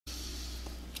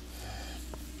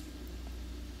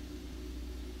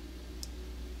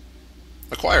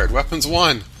Acquired weapons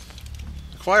 1.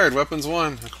 Acquired weapons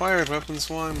 1. Acquired weapons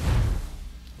 1.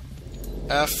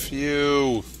 F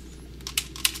you.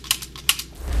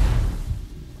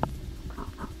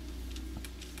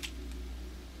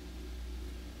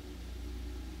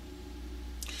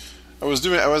 I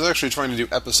was actually trying to do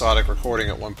episodic recording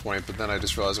at one point, but then I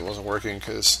just realized it wasn't working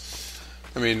because,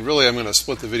 I mean, really I'm going to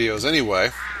split the videos anyway,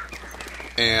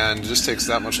 and it just takes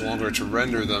that much longer to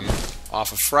render them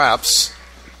off of FRAPS.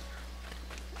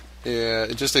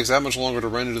 It just takes that much longer to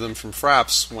render them from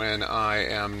FRAPS when I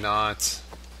am not...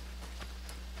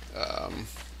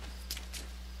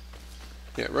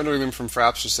 rendering them from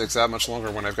FRAPS just takes that much longer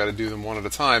when I've got to do them one at a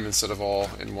time instead of all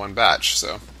in one batch,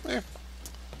 so, yeah.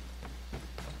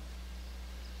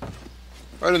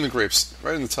 Right in the grapes.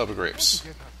 Right in the tub of grapes.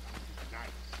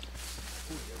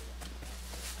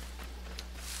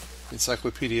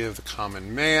 Encyclopedia of the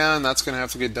Common Man. That's going to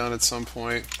have to get done at some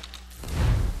point.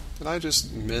 Did I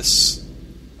just miss...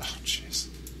 Oh, jeez.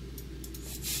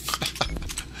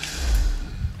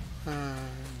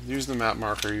 Use the map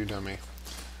marker, you dummy.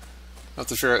 I'll have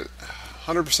to figure out...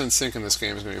 100% sync in this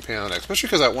game is going to be a pain in the neck. Especially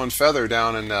because that one feather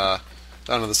down in the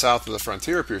south of the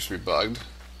frontier appears to be bugged.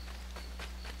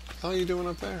 What the hell are you doing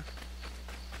up there?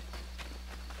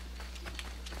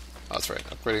 Oh, that's right.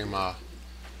 Upgrading my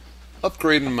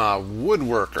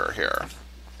woodworker here.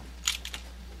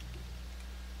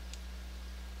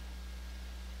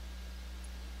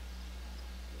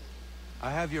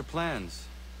 I have your plans.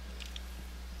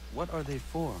 What are they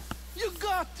for? You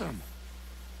got them!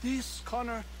 This,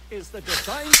 Connor, is the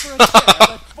design for a chair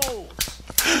that folds.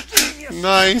 Genius!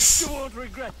 Nice! You won't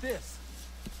regret this.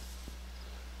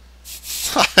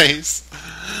 Nice.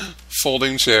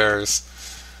 Folding chairs.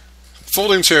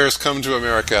 Folding chairs come to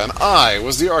America, and I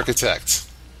was the architect.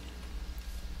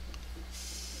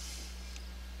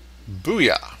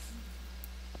 Booyah.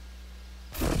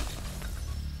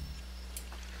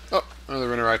 Oh, another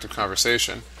interactive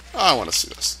conversation. Oh, I want to see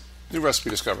this. New recipe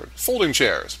discovered. Folding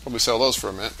chairs. Probably sell those for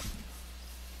a minute.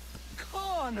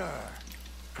 Connor!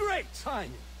 Great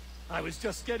timing. I was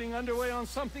just getting underway on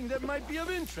something that might be of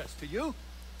interest to you.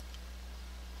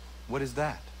 What is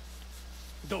that?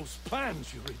 Those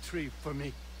plans you retrieved for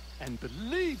me. And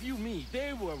believe you me,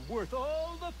 they were worth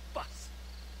all the fuss.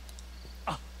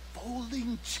 A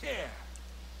folding chair.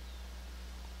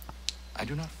 I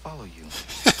do not follow you.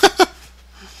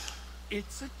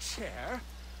 It's a chair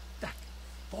that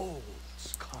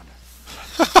folds, Connor.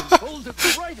 You can fold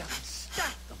it right out,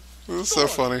 stack them. This is so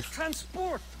funny.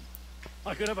 Transport them.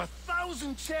 I could have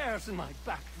 1,000 chairs in my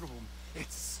back room.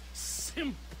 It's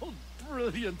simple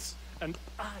brilliance, and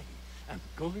I am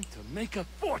going to make a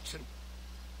fortune.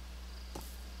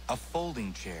 A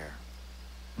folding chair.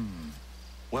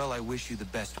 Well, I wish you the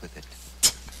best with it.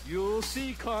 You'll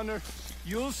see, Connor.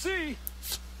 You'll see.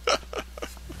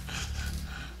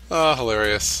 Ah,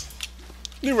 hilarious.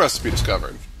 New recipe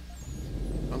discovered.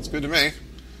 Sounds good to me.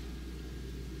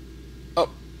 Oh,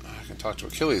 I can talk to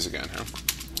Achilles again here.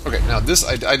 Okay, now this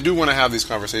I do want to have these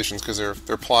conversations because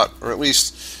they're plot, or at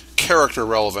least character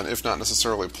relevant, if not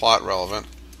necessarily plot relevant.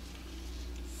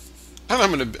 And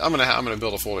I'm gonna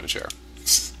build a folding chair.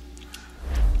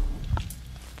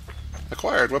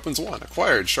 Acquired weapons 1.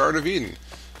 Acquired Shard of Eden.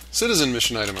 Citizen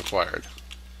mission item acquired.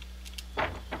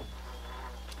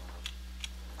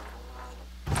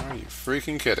 Are you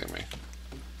freaking kidding me?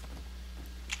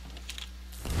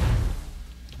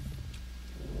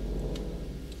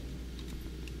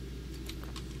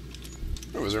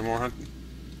 Oh, is there more hunting?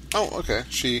 Oh, okay.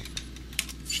 She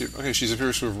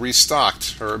appears to have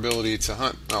restocked her ability to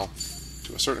hunt. Well,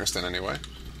 to a certain extent, anyway.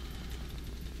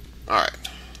 All right,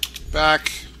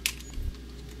 back.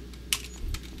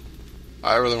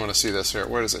 I really want to see this here.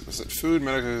 Where is it? Is it food,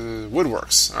 medical,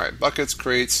 woodworks? All right, buckets,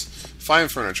 crates, fine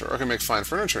furniture. I can make fine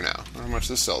furniture now. I don't know how much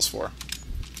this sells for.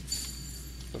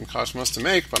 Doesn't cost much to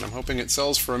make, but I'm hoping it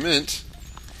sells for a mint.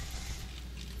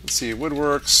 Let's see,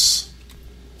 woodworks,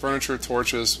 furniture,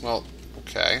 torches. Well,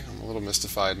 okay, I'm a little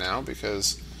mystified now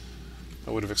because I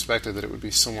would have expected that it would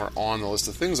be somewhere on the list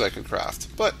of things I could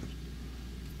craft, but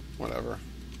whatever.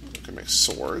 I can make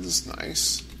swords,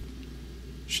 nice.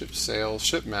 Ship sails,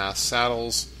 ship masts,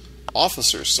 saddles,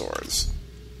 officer swords.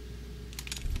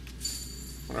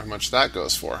 Wonder how much that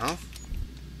goes for, huh?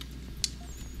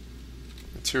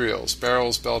 Materials,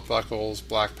 barrels, belt buckles,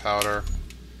 black powder.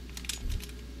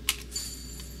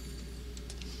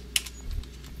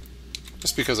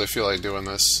 Just because I feel like doing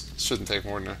this. Shouldn't take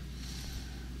more than a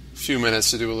few minutes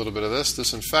to do a little bit of this.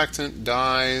 Disinfectant,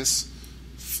 dyes,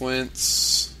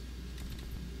 flints,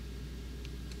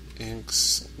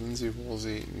 inks, linsey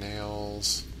woolsey,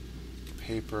 nails,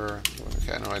 paper.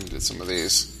 Okay, I know I did some of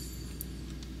these.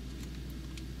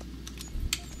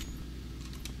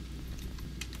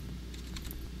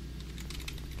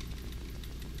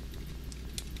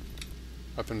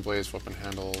 Weapon blades, weapon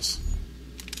handles.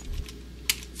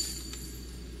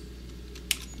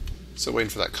 Still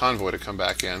waiting for that convoy to come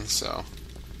back in, so.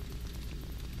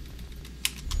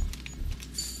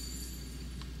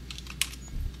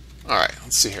 Alright,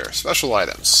 let's see here. Special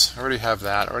items. I already have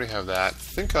that.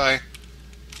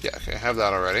 Yeah, okay, I have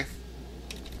that already.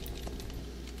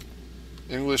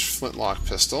 English flintlock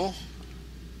pistol.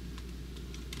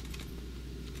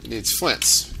 Needs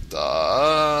flints.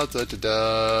 Da da da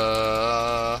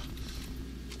da.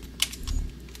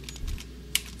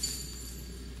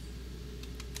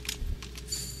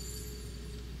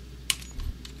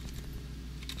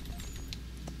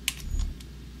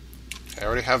 Okay, I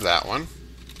already have that one.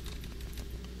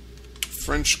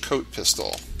 French coat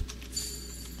pistol.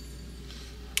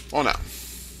 Oh no.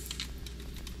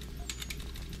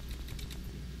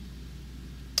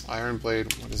 Iron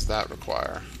blade, what does that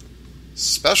require?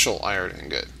 Special iron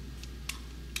ingot.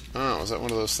 Oh, is that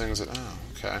one of those things that... Oh,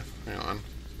 okay. Hang on.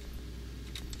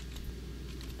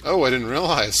 Oh, I didn't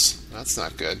realize. That's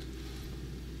not good.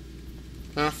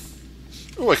 Huh.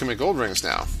 Oh, I can make gold rings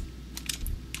now.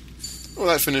 Oh,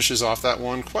 that finishes off that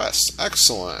one quest.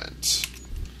 Excellent.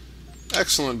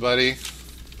 Excellent, buddy.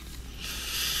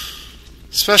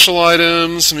 Special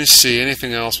items. Let me see.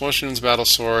 Anything else? Washington's battle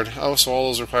sword. Oh, so all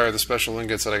those require the special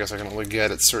ingots that I guess I can only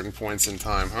get at certain points in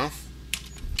time, huh?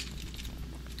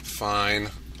 Fine.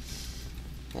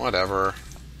 Whatever.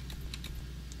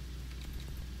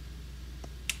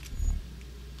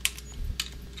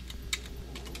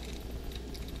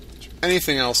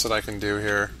 Anything else that I can do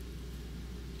here?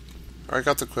 Already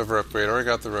got the quiver upgrade. Already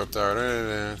got the rope dart.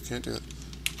 Can't do that.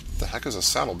 What the heck does a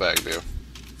saddlebag do?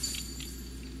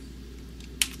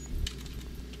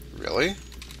 Really?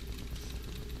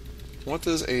 What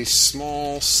does a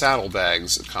small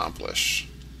saddlebags accomplish?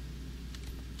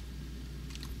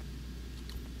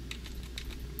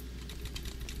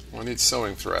 Well, I need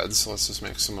sewing threads, so let's just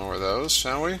make some more of those,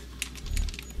 shall we?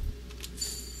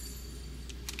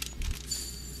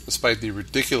 Despite the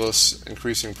ridiculous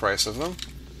increasing price of them.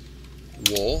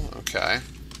 Wool, okay.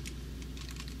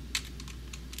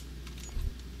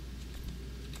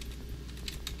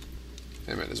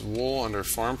 Wait a minute, is wool under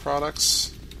farm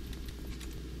products?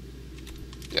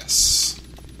 Yes.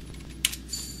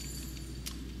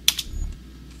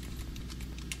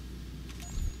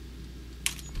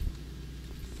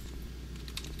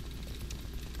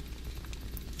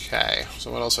 Okay,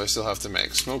 so what else do I still have to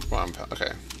make? Smoke bomb,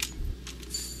 okay.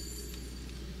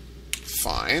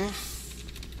 Fine.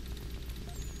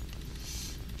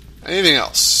 Anything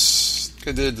else? I think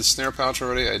I did the snare pouch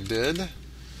already. I did.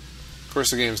 Of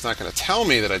course, the game's not going to tell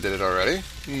me that I did it already.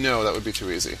 No, that would be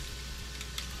too easy.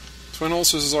 Twin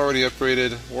holsters is already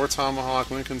upgraded. War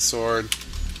tomahawk, Lincoln sword.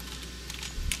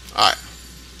 Alright.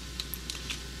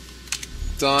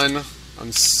 Done.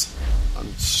 I'm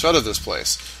shut of this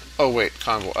place. Oh, wait.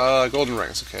 Convoy. Golden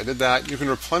rings. Okay, I did that. You can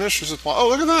replenish your supply. Oh,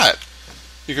 look at that!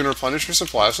 You can replenish your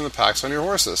supplies from the packs on your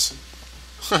horses.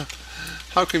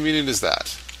 How convenient is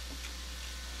that?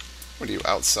 What are you,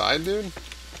 outside, dude?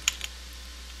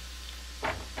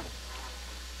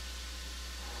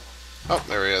 Oh,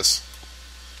 there he is.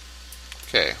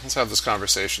 Okay, let's have this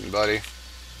conversation, buddy.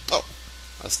 Oh,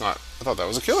 that's not... I thought that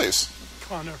was Achilles.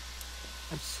 Connor,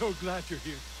 I'm so glad you're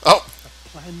here. Oh! The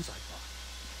plans I bought,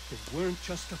 they weren't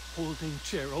just a folding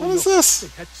chair. Oh, What is no, this? They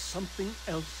had something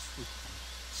else with them.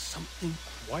 Something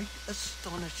quite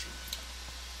astonishing.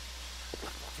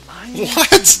 Flying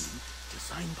What? machine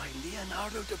designed by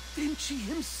Leonardo da Vinci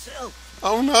himself.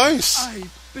 Oh, nice. I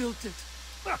built it.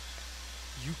 Ah,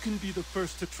 you can be the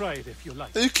first to try it if you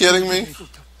like. Are you kidding me? Able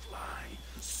to fly,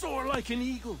 soar like an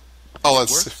eagle. Oh, It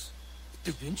let's... works.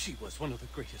 Da Vinci was one of the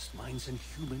greatest minds in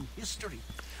human history.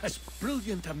 As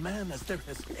brilliant a man as there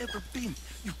has ever been.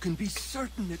 You can be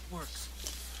certain it works.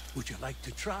 Would you like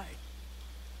to try?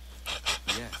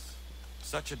 Yes.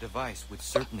 Such a device would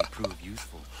certainly prove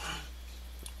useful.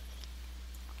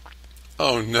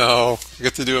 Oh, no. You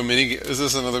get to do a mini... Is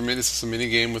this another mini... Is this a mini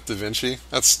game with Da Vinci?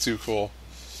 That's too cool.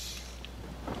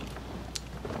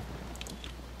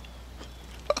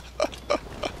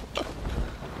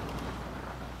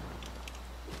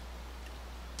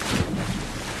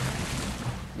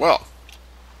 Well.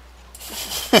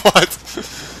 What?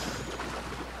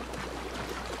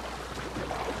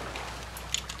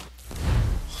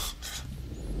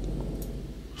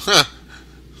 Huh.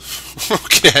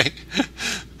 Okay.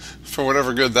 For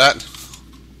whatever good that...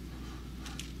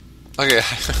 Okay.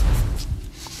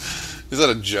 Is that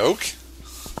a joke?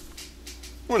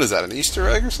 What is that, an Easter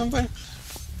egg or something?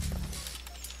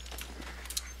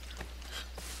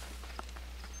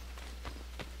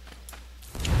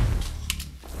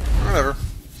 Whatever.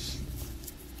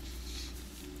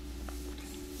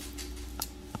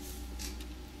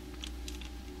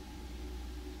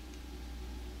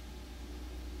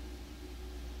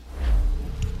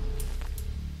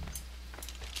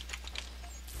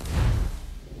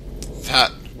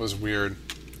 That was weird.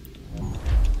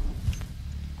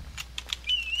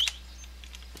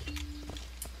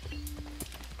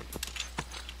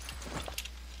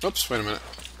 Oops, wait a minute.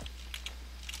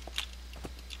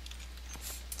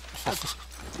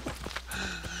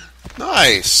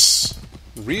 Nice!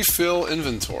 Refill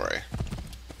inventory.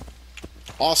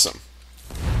 Awesome.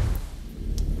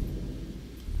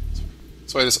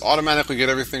 So I just automatically get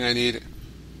everything I need,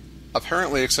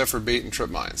 apparently except for bait and trip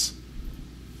mines.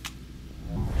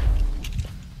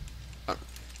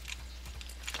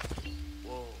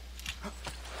 Whoa.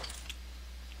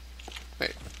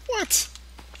 Wait, what?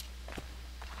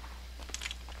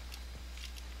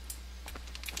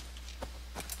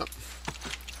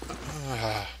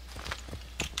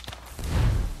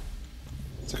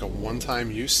 It's like a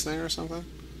one-time use thing or something?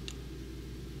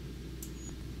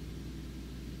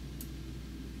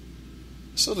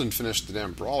 Still didn't finish the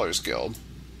damn Brawlers Guild.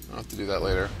 I'll have to do that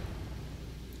later.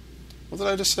 What did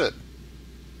I just hit?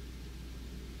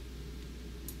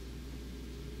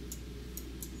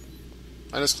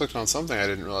 I just clicked on something I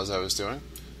didn't realize I was doing.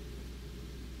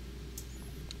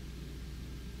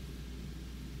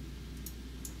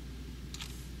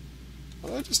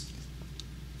 What did I just...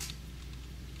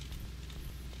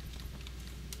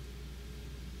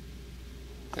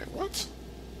 Wait, what?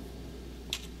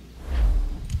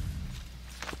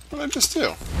 What did I just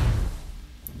do?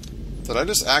 Did I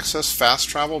just access fast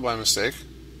travel by mistake?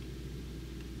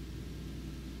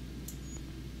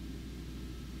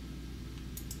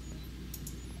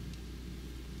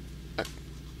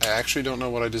 I actually don't know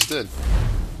what I just did.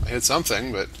 I hit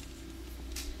something, but...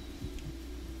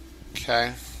 Okay.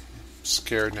 I'm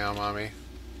scared now, Mommy.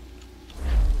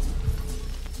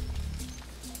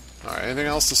 Alright, anything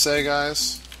else to say,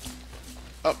 guys?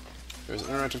 Oh, there's an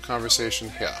interactive conversation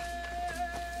here.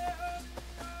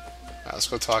 Alright, let's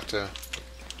go talk to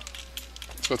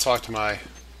my...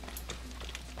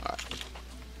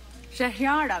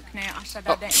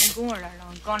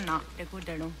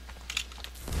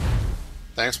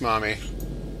 Thanks, Mommy.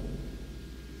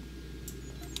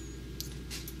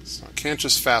 So I can't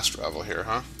just fast travel here,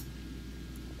 huh?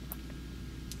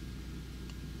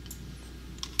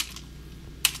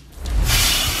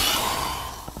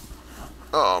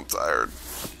 Oh, I'm tired.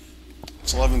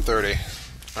 It's 11:30.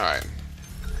 Alright.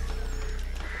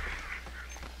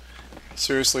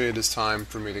 Seriously, it is time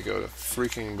for me to go to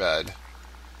freaking bed.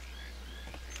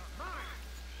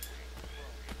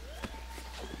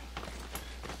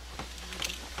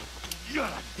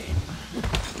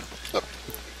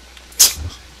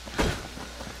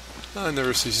 Oh. It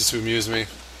never ceases to amuse me.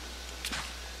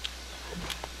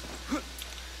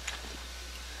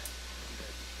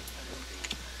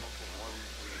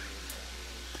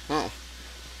 Oh.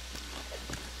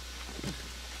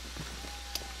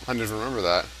 I didn't remember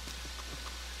that.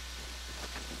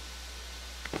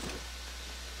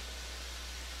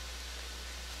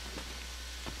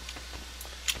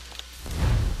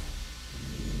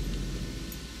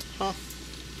 Huh.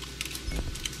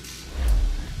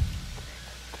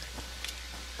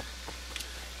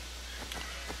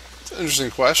 It's an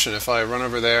interesting question. If I run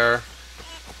over there...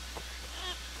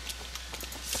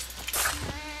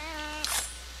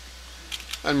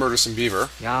 and murder some beaver.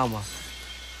 Yama.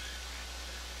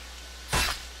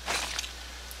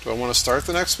 Do I want to start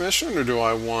the next mission, or do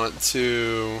I want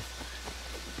to...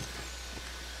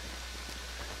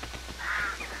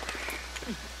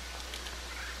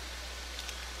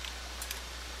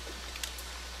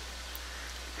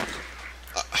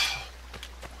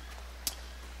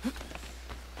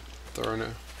 There are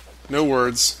no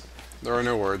words. There are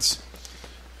no words.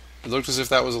 It looked as if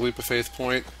that was a leap of faith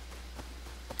point,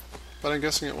 but I'm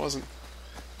guessing it wasn't.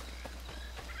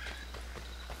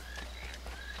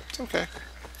 It's okay.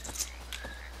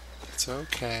 It's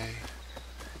okay.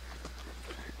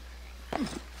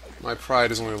 My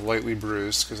pride is only lightly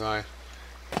bruised because I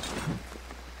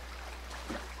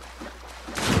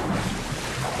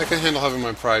can handle having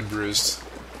my pride bruised.